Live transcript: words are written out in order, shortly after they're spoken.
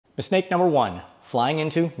Mistake number 1, flying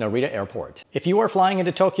into Narita Airport. If you are flying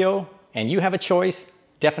into Tokyo and you have a choice,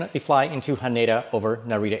 definitely fly into Haneda over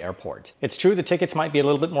Narita Airport. It's true the tickets might be a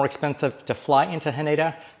little bit more expensive to fly into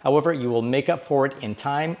Haneda. However, you will make up for it in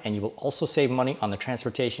time and you will also save money on the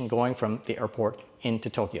transportation going from the airport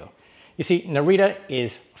into Tokyo. You see, Narita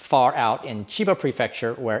is far out in Chiba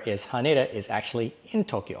Prefecture, whereas Haneda is actually in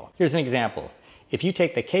Tokyo. Here's an example. If you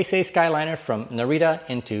take the Keisei Skyliner from Narita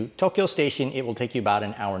into Tokyo Station, it will take you about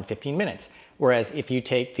an hour and 15 minutes. Whereas if you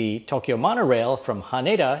take the Tokyo monorail from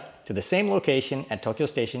Haneda to the same location at Tokyo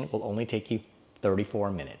Station, it will only take you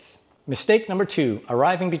 34 minutes. Mistake number 2,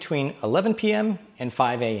 arriving between 11 p.m. and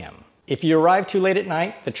 5 a.m. If you arrive too late at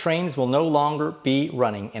night, the trains will no longer be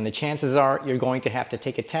running, and the chances are you're going to have to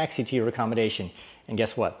take a taxi to your accommodation. And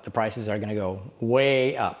guess what? The prices are going to go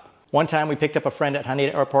way up. One time we picked up a friend at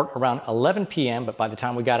Narita Airport around 11 p.m., but by the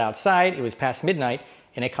time we got outside, it was past midnight,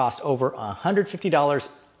 and it cost over $150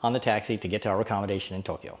 on the taxi to get to our accommodation in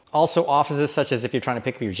Tokyo. Also, offices such as if you're trying to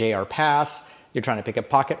pick up your JR Pass, you're trying to pick up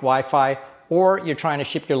pocket Wi-Fi, or you're trying to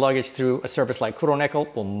ship your luggage through a service like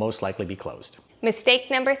Kuroneko will most likely be closed. Mistake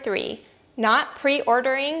number 3, not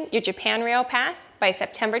pre-ordering your Japan Rail Pass by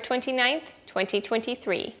September 29th,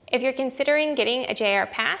 2023. If you're considering getting a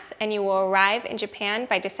JR Pass and you will arrive in Japan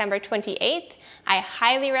by December 28th, I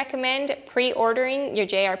highly recommend pre-ordering your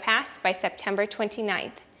JR Pass by September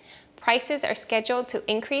 29th. Prices are scheduled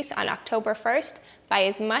to increase on October 1st by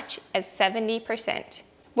as much as 70%.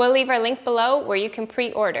 We'll leave our link below where you can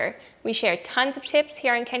pre-order. We share tons of tips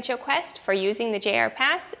here on Kensho Quest for using the JR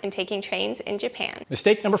Pass and taking trains in Japan.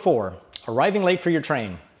 Mistake number 4, arriving late for your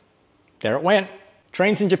train. There it went.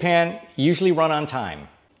 Trains in Japan usually run on time.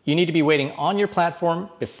 You need to be waiting on your platform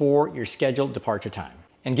before your scheduled departure time.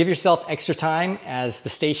 And give yourself extra time, as the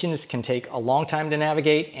stations can take a long time to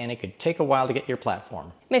navigate and it could take a while to get your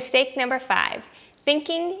platform. Mistake number 5,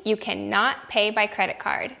 thinking you cannot pay by credit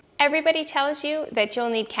card. Everybody tells you that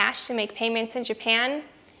you'll need cash to make payments in Japan.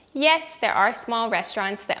 Yes, there are small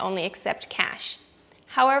restaurants that only accept cash.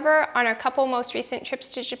 However, on our couple most recent trips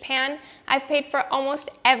to Japan, I've paid for almost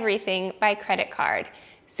everything by credit card.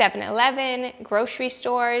 7-Eleven, grocery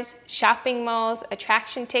stores, shopping malls,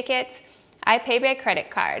 attraction tickets. I pay by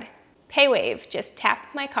credit card. PayWave, just tap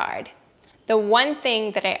my card. The one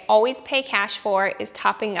thing that I always pay cash for is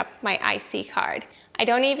topping up my IC card. I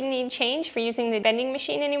don't even need change for using the vending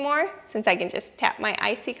machine anymore, since I can just tap my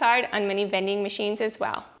IC card on many vending machines as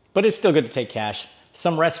well. But it's still good to take cash.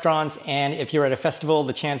 Some restaurants, and if you're at a festival,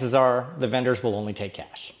 the chances are the vendors will only take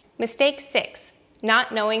cash. Mistake 6,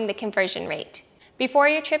 not knowing the conversion rate. Before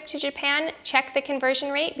your trip to Japan, check the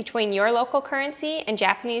conversion rate between your local currency and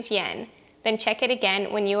Japanese yen. Then check it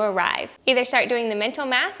again when you arrive. Either start doing the mental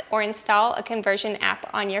math or install a conversion app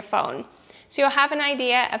on your phone, so you'll have an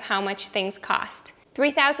idea of how much things cost.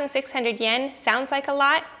 3,600 yen sounds like a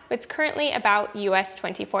lot, but it's currently about US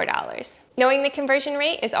 $24. Knowing the conversion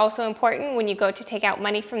rate is also important when you go to take out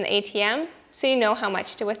money from the ATM, so you know how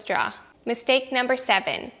much to withdraw. Mistake number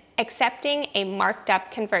 7, accepting a marked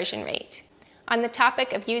up conversion rate. On the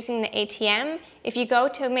topic of using the ATM, if you go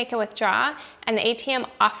to make a withdrawal and the ATM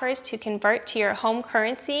offers to convert to your home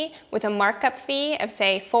currency with a markup fee of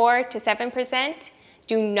say 4 to 7%,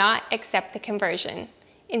 do not accept the conversion.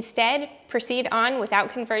 Instead, proceed on without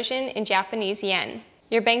conversion in Japanese yen.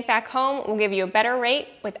 Your bank back home will give you a better rate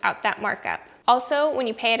without that markup. Also, when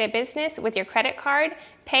you pay at a business with your credit card,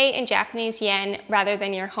 pay in Japanese yen rather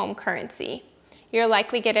than your home currency. You'll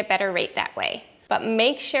likely get a better rate that way. But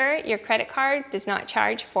make sure your credit card does not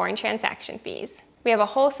charge foreign transaction fees. We have a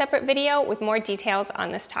whole separate video with more details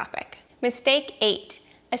on this topic. Mistake 8,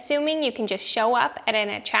 assuming you can just show up at an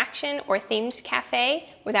attraction or themed cafe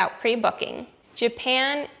without pre-booking.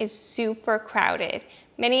 Japan is super crowded.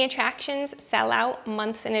 Many attractions sell out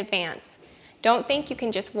months in advance. Don't think you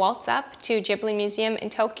can just waltz up to Ghibli Museum in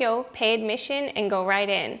Tokyo, pay admission, and go right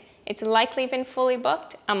in. It's likely been fully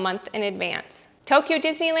booked a month in advance. Tokyo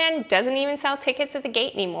Disneyland doesn't even sell tickets at the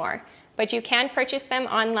gate anymore, but you can purchase them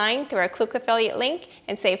online through our Klook affiliate link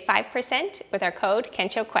and save 5% with our code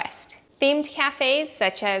KenshoQuest. Themed cafes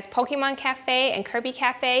such as Pokemon Cafe and Kirby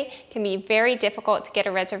Cafe can be very difficult to get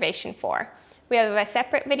a reservation for. We have a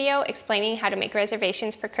separate video explaining how to make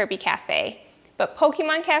reservations for Kirby Cafe. But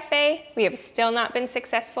Pokemon Cafe, we have still not been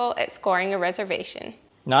successful at scoring a reservation.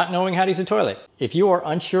 Not knowing how to use a toilet. If you are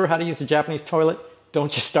unsure how to use a Japanese toilet,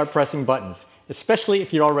 don't just start pressing buttons, especially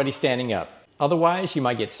if you're already standing up. Otherwise, you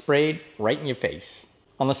might get sprayed right in your face.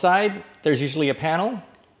 On the side, there's usually a panel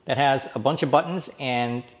that has a bunch of buttons,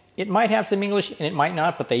 and it might have some English and it might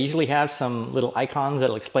not, but they usually have some little icons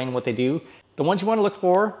that'll explain what they do. The ones you want to look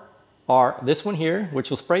for are this one here, which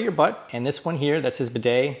will spray your butt, and this one here that says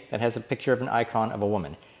bidet that has a picture of an icon of a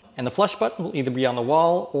woman. And the flush button will either be on the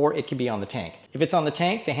wall or it could be on the tank. If it's on the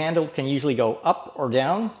tank, the handle can usually go up or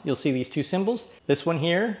down. You'll see these two symbols. This one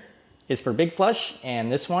here is for big flush,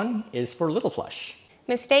 and this one is for little flush.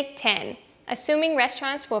 Mistake 10, assuming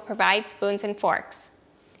restaurants will provide spoons and forks.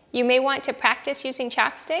 You may want to practice using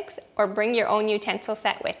chopsticks or bring your own utensil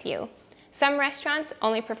set with you. Some restaurants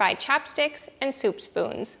only provide chopsticks and soup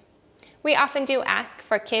spoons. We often do ask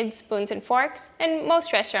for kids' spoons and forks, and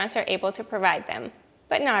most restaurants are able to provide them,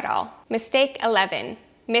 but not all. Mistake 11,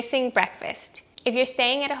 missing breakfast. If you're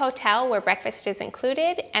staying at a hotel where breakfast is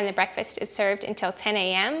included and the breakfast is served until 10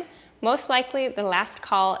 a.m., most likely the last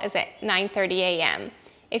call is at 9:30 a.m.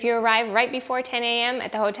 If you arrive right before 10 a.m.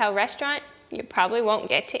 at the hotel restaurant, you probably won't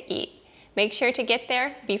get to eat. Make sure to get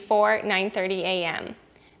there before 9:30 a.m.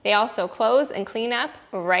 They also close and clean up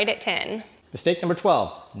right at 10. Mistake number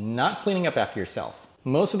 12, not cleaning up after yourself.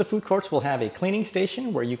 Most of the food courts will have a cleaning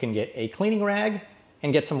station where you can get a cleaning rag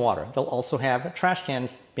and get some water. They'll also have trash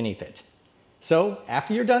cans beneath it. So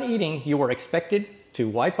after you're done eating, you are expected to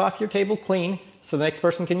wipe off your table clean so the next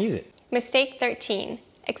person can use it. Mistake 13,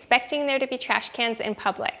 expecting there to be trash cans in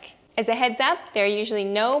public. As a heads up, there are usually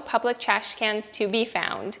no public trash cans to be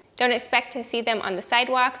found. Don't expect to see them on the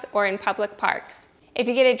sidewalks or in public parks. If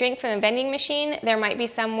you get a drink from the vending machine, there might be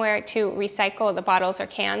somewhere to recycle the bottles or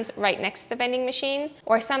cans right next to the vending machine,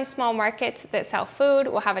 or some small markets that sell food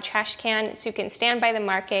will have a trash can so you can stand by the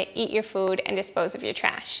market, eat your food, and dispose of your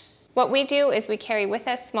trash. What we do is we carry with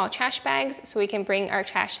us small trash bags so we can bring our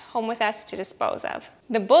trash home with us to dispose of.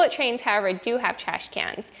 The bullet trains, however, do have trash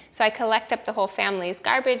cans, so I collect up the whole family's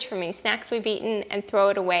garbage from any snacks we've eaten and throw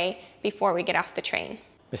it away before we get off the train.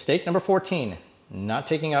 Mistake number 14, not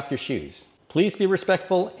taking off your shoes. Please be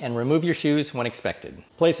respectful and remove your shoes when expected.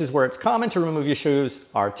 Places where it's common to remove your shoes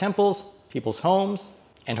are temples, people's homes,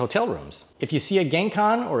 and hotel rooms. If you see a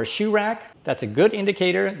genkan or a shoe rack, that's a good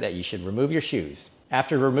indicator that you should remove your shoes.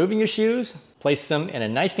 After removing your shoes, place them in a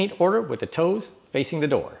nice neat order with the toes facing the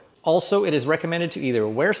door. Also, it is recommended to either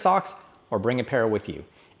wear socks or bring a pair with you.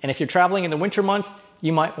 And if you're traveling in the winter months,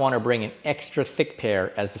 you might want to bring an extra thick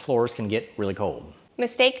pair as the floors can get really cold.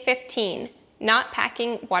 Mistake 15, not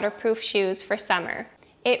packing waterproof shoes for summer.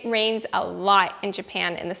 It rains a lot in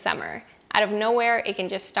Japan in the summer. Out of nowhere, it can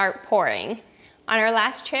just start pouring. On our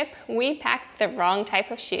last trip, we packed the wrong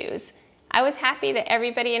type of shoes. I was happy that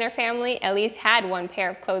everybody in our family at least had one pair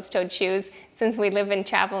of closed-toed shoes since we live and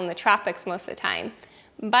travel in the tropics most of the time.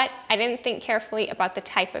 But I didn't think carefully about the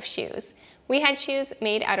type of shoes. We had shoes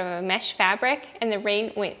made out of a mesh fabric and the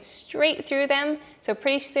rain went straight through them, so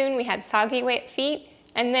pretty soon we had soggy wet feet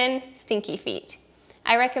and then stinky feet.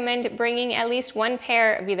 I recommend bringing at least one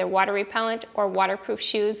pair of either water repellent or waterproof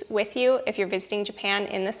shoes with you if you're visiting Japan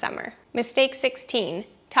in the summer. Mistake 16,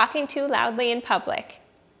 talking too loudly in public.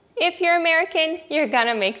 If you're American, you're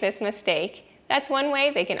gonna make this mistake. That's one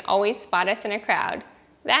way they can always spot us in a crowd.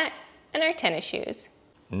 That and our tennis shoes.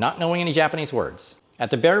 Not knowing any Japanese words.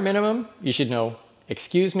 At the bare minimum, you should know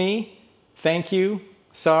excuse me, thank you,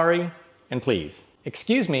 sorry, and please.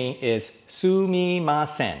 Excuse me is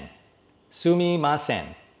sumimasen. Sumimasen.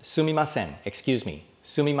 Sumimasen. Excuse me.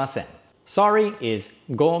 Sumimasen. Sorry is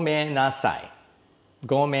gomennasai.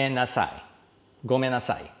 Gomennasai.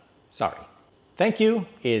 Gomennasai. Sorry. Thank you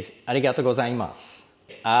is arigatou gozaimasu.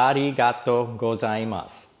 Arigatou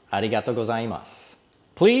gozaimasu. Arigatou gozaimasu.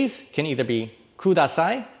 Please can either be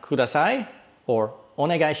kudasai, kudasai, or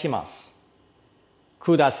onegai shimasu.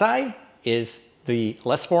 Kudasai is the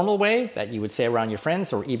less formal way that you would say around your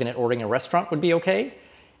friends or even at ordering a restaurant would be okay.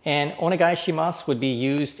 And onegai shimasu would be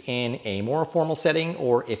used in a more formal setting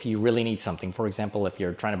or if you really need something. For example, if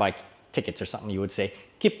you're trying to buy tickets or something, you would say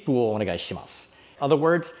kippu o onegai shimasu. Other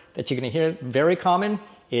words that you're going to hear very common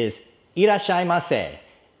is irashaimase.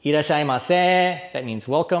 Irashaimase, that means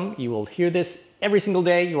welcome. You will hear this every single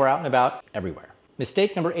day you are out and about everywhere.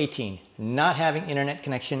 Mistake number 18, not having internet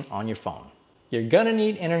connection on your phone. You're gonna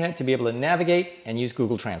need internet to be able to navigate and use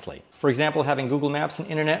Google Translate. For example, having Google Maps and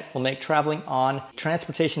internet will make traveling on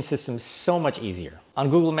transportation systems so much easier. On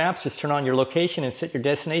Google Maps, just turn on your location and set your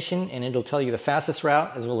destination and it'll tell you the fastest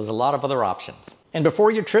route as well as a lot of other options. And before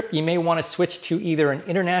your trip, you may want to switch to either an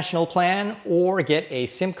international plan or get a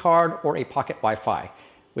SIM card or a pocket Wi-Fi.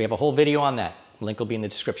 We have a whole video on that. Link will be in the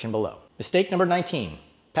description below. Mistake number 19,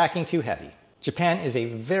 packing too heavy. Japan is a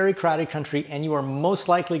very crowded country and you are most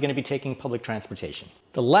likely going to be taking public transportation.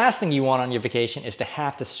 The last thing you want on your vacation is to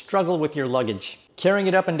have to struggle with your luggage. Carrying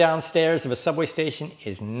it up and down stairs of a subway station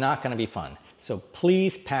is not going to be fun. So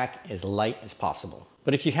please pack as light as possible.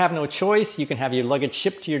 But if you have no choice, you can have your luggage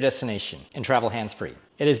shipped to your destination and travel hands-free.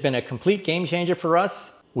 It has been a complete game changer for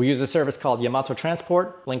us. We use a service called Yamato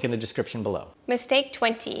Transport, link in the description below. Mistake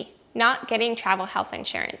 20, not getting travel health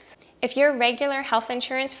insurance. If your regular health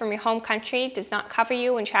insurance from your home country does not cover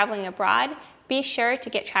you when traveling abroad, be sure to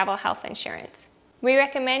get travel health insurance. We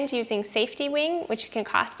recommend using Safety Wing, which can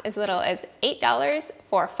cost as little as $8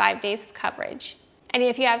 for 5 days of coverage. And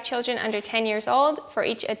if you have children under 10 years old, for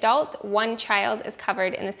each adult, 1 child is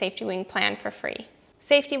covered in the Safety Wing plan for free.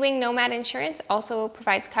 Safety Wing Nomad Insurance also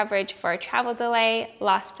provides coverage for travel delay,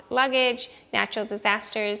 lost luggage, natural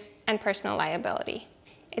disasters, and personal liability.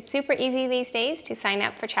 It's super easy these days to sign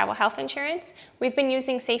up for travel health insurance. We've been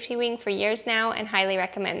using Safety Wing for years now and highly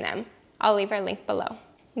recommend them. I'll leave our link below.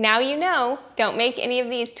 Now you know, don't make any of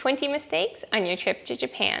these 20 mistakes on your trip to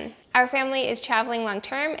Japan. Our family is traveling long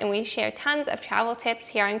term and we share tons of travel tips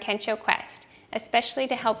here on Kensho Quest, especially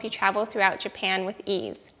to help you travel throughout Japan with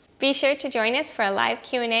ease. Be sure to join us for a live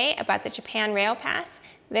Q&A about the Japan Rail Pass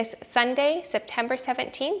this Sunday, September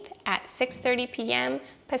 17th at 6:30 p.m.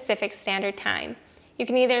 Pacific Standard Time. You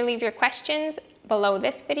can either leave your questions below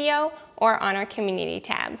this video or on our community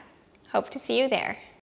tab. Hope to see you there.